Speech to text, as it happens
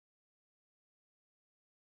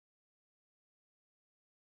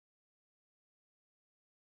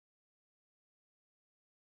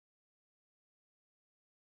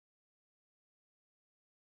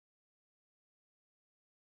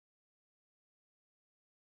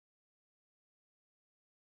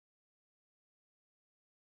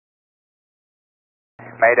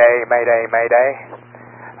Mayday, Mayday, Mayday.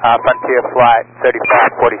 Frontier Flight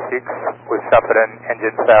 3546. We've suffered an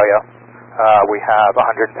engine failure. We have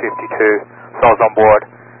 152 souls on board.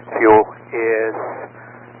 Fuel is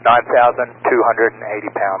 9,280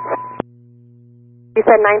 pounds. You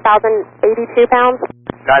said 9,082 pounds?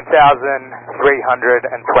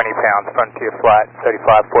 9,320 pounds. Frontier Flight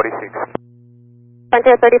 3546.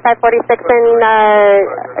 Frontier 3546,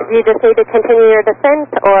 and you just need to continue your descent,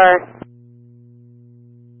 or?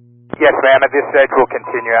 Yes, ma'am. At this stage, we'll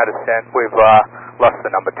continue our descent. We've lost the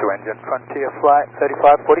number 2 engine. Frontier Flight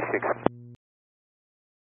 3546.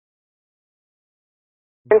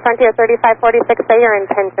 And Frontier 3546, say your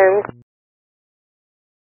intentions.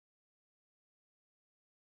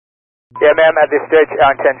 Yeah, ma'am. At this stage,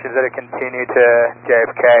 our intentions are to continue to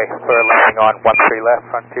JFK for a landing on 13 left.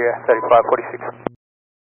 Frontier 3546.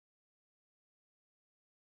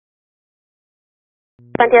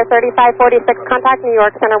 Frontier 3546, contact New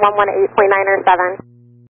York Center 118.9 or 7.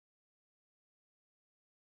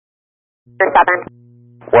 Or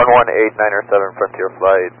 7. 1189 or 7, Frontier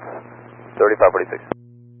Flight 3546.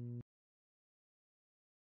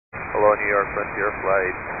 Hello, New York, Frontier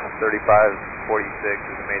Flight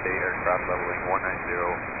 3546 is a Mayday aircraft leveling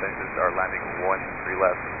 190. Intentions are landing 13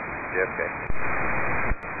 left, JFK.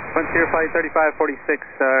 Frontier Flight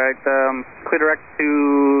 3546, clear direct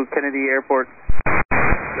to Kennedy Airport.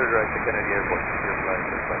 Clear direct to Kennedy Airport, Frontier Flight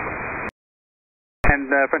 3546. And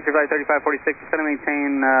Frontier Flight 3546 is going to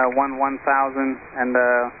maintain 1000 and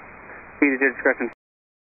speed at your discretion.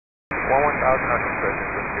 11,000 on discretion,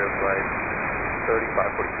 Frontier Flight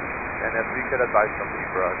 3546. And if you could advise something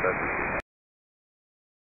for us, that's it.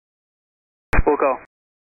 We'll go.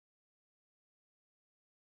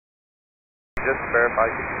 Just verify,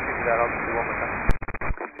 could you give me that out one more time?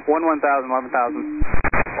 11,000. 11,000, yeah.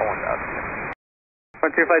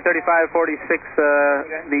 Frontier Flight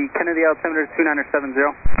 3546, the Kennedy altimeter is 2970.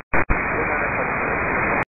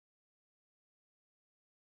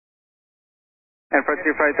 And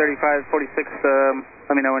Frontier Flight 3546,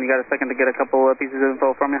 let me know when you got a second to get a couple pieces of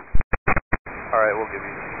info from you. Alright, we'll give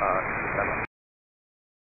you time.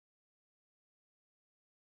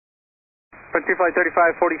 Frontier Flight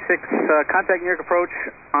 3546, contact New York approach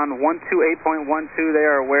on 128.12. They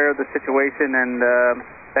are aware of the situation, and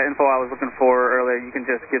that info I was looking for earlier, you can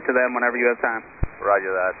just give to them whenever you have time.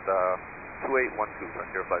 Roger that. 2812,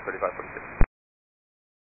 Frontier Flight 3546.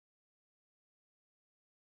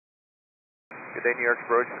 Good day, New York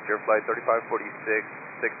approach, Frontier Flight 3546,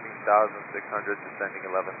 16,600, descending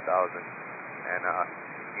 11,000. And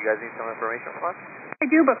you guys need some information from us? I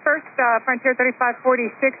do, but first, Frontier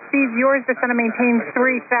 3546, speed yours, descend and maintain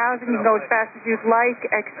 3,000. You can go as fast as you'd like.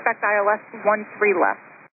 Expect ILS 13 left.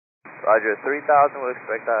 Roger, 3,000, we'll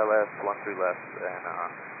expect ILS 13 left. And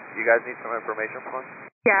you guys need some information from us?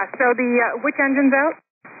 Yeah, so the, which engine's out?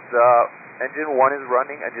 The engine 1 is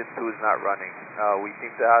running, engine 2 is not running. We seem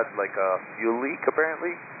to have like a fuel leak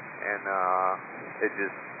apparently, and it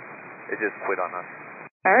just quit on us.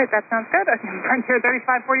 All right, that sounds good. Frontier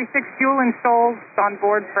 3546, fuel installed on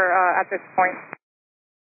board for at this point.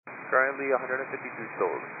 Currently 152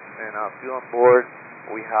 souls, and fuel on board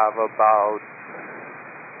we have about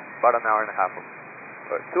an hour and a half,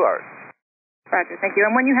 or 2 hours. Roger, thank you.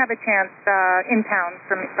 And when you have a chance, in town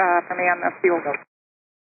for me on the fuel.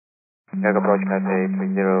 New York approach Cathay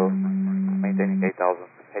 30, maintaining 8,000,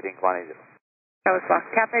 heading 180. That was lost.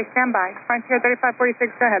 Cafe, stand by. Frontier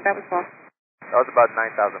 3546, go ahead. That was lost. That was about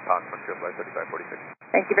 9,000 pounds, Frontier Flight 3546.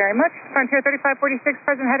 Thank you very much. Frontier 3546,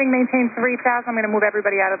 present heading, maintain 3,000. I'm going to move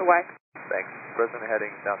everybody out of the way. Thanks. Present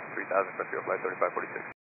heading down to 3,000, Frontier Flight 3546.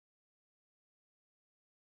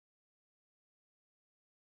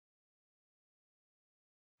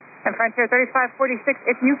 And Frontier 3546,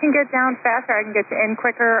 if you can get down faster, I can get you in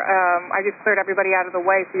quicker. I just cleared everybody out of the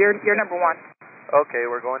way, so you're number 1. Okay,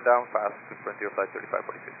 we're going down fast to Frontier Flight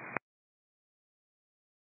 3546.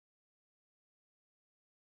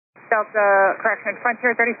 Correction,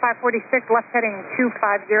 Frontier 3546, left heading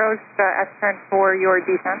 250, S-turn for your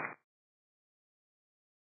descent.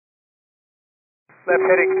 Left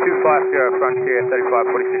heading 250, Frontier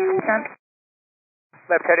 3546. Descent.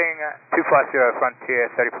 Left heading 250, Frontier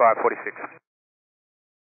 3546.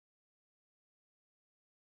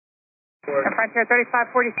 And Frontier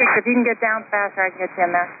 3546, if you can get down faster, I can get you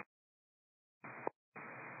in there.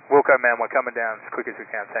 Wilco, man, we're coming down as quick as we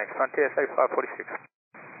can, thanks. Frontier 3546.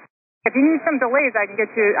 If you need some delays, I can get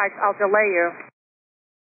you, I'll delay you.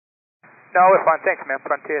 No, we're fine, thanks, man.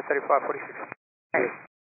 Frontier 3546. Thanks.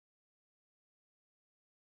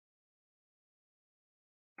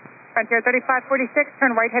 Frontier 3546,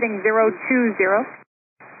 turn right heading 020.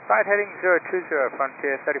 Flight heading 020,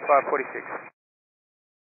 Frontier 3546.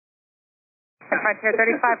 Frontier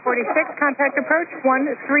 3546, contact approach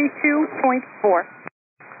 132.4.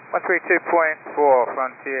 132.4,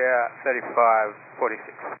 Frontier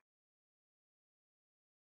 3546.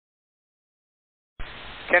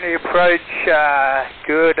 Kennedy approach,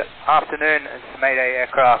 good afternoon, it's Mayday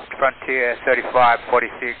aircraft, Frontier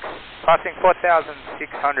 3546. Passing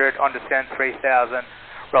 4,600, on descent 3,000,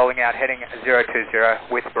 rolling out heading 020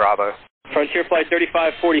 with Bravo. Frontier Flight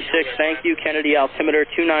 3546, thank you. Kennedy altimeter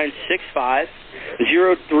 2965,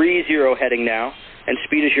 030 heading now, and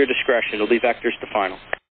speed is your discretion. It'll be vectors to final.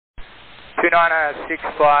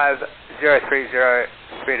 2965, 030,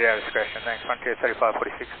 speed at our discretion. Thanks, Frontier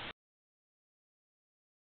 3546.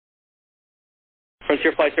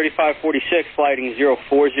 Frontier Flight 3546, flighting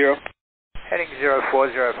 040. Heading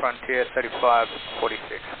 040, Frontier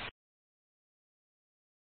 3546.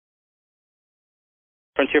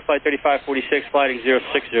 Frontier Flight 3546, flighting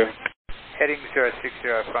 060. Heading 060,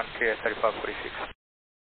 Frontier 3546.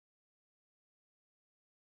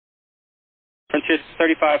 Frontier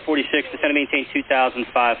 3546, descend to maintain 2,500.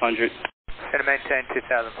 Descend to maintain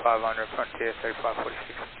 2,500, Frontier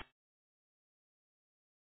 3546.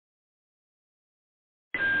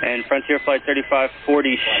 And Frontier Flight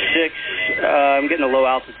 3546, I'm getting a low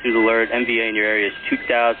altitude alert. MVA in your area is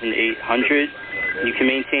 2,800. You can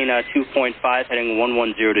maintain 2.5, heading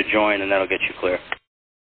 110 to join, and that'll get you clear.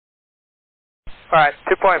 Alright,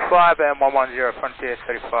 2.5 and 110, Frontier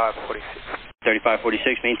 3546.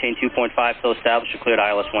 3546, maintain 2.5 till established. You're cleared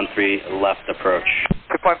ILS 13 left approach.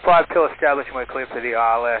 2.5 till established, and we're clear for the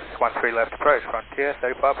ILS 13 left approach, Frontier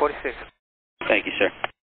 3546. Thank you, sir.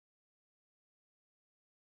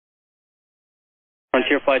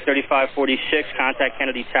 Frontier Flight 3546, contact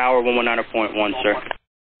Kennedy Tower 119.1, sir.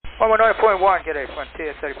 119.1, get a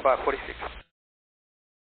Frontier 3546.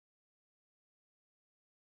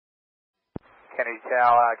 Kennedy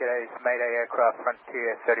Tower, get a Mayday aircraft,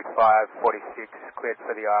 Frontier 3546, cleared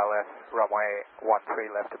for the ILS, runway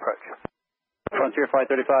 13 left approach. Frontier Flight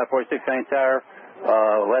 3546, Kennedy Tower.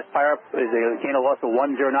 Last fire up is a gain of loss of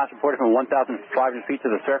 10 knots reported from 1,500 feet to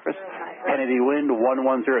the surface. Kennedy wind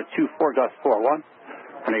 11024, gust 41.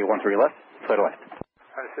 Kennedy 13 left, clear to land.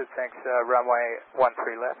 Understood, thanks. Runway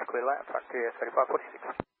 13 left, clear land, Frontier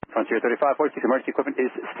 3546. Frontier 3546, emergency equipment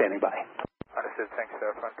is standing by. Understood, thanks,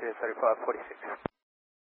 sir. Frontier 3546.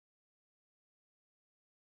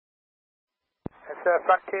 Sir,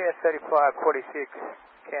 Frontier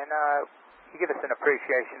 3546, can you give us an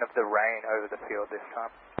appreciation of the rain over the field this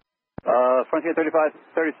time? Frontier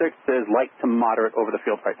 3536 is light to moderate over the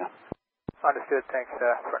field right now. Understood, thanks,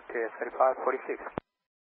 sir. Frontier 3546.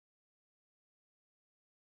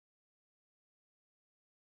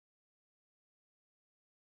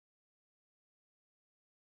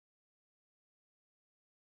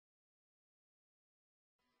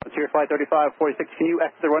 Frontier Flight 3546, can you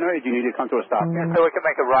exit the runway, or do you need to come to a stop? Yeah, so we can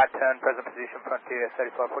make a right turn, present position, Frontier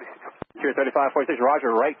 3546. Frontier 3546,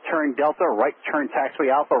 roger, right turn Delta, right turn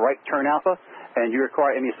taxiway Alpha, right turn Alpha, and do you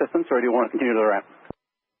require any assistance, or do you want to continue to the ramp?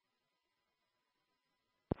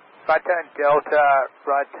 Right turn Delta,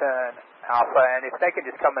 right turn Alpha, and if they can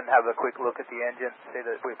just come and have a quick look at the engine, see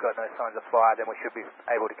that we've got no signs of fire, then we should be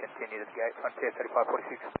able to continue to the gate. Frontier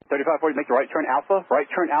 3546. 3540, make the right turn Alpha. Right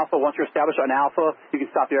turn Alpha, once you're established on Alpha, you can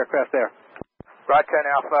stop the aircraft there. Right turn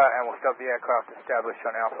Alpha, and we'll stop the aircraft established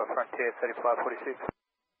on Alpha, Frontier 3546.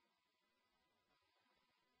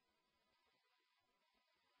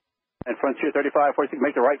 And Frontier 3546,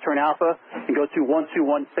 make the right turn Alpha, and go to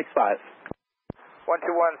 12165.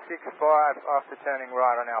 12165 after turning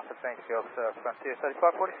right on Alpha, thanks, sir. Frontier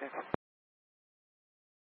 3546.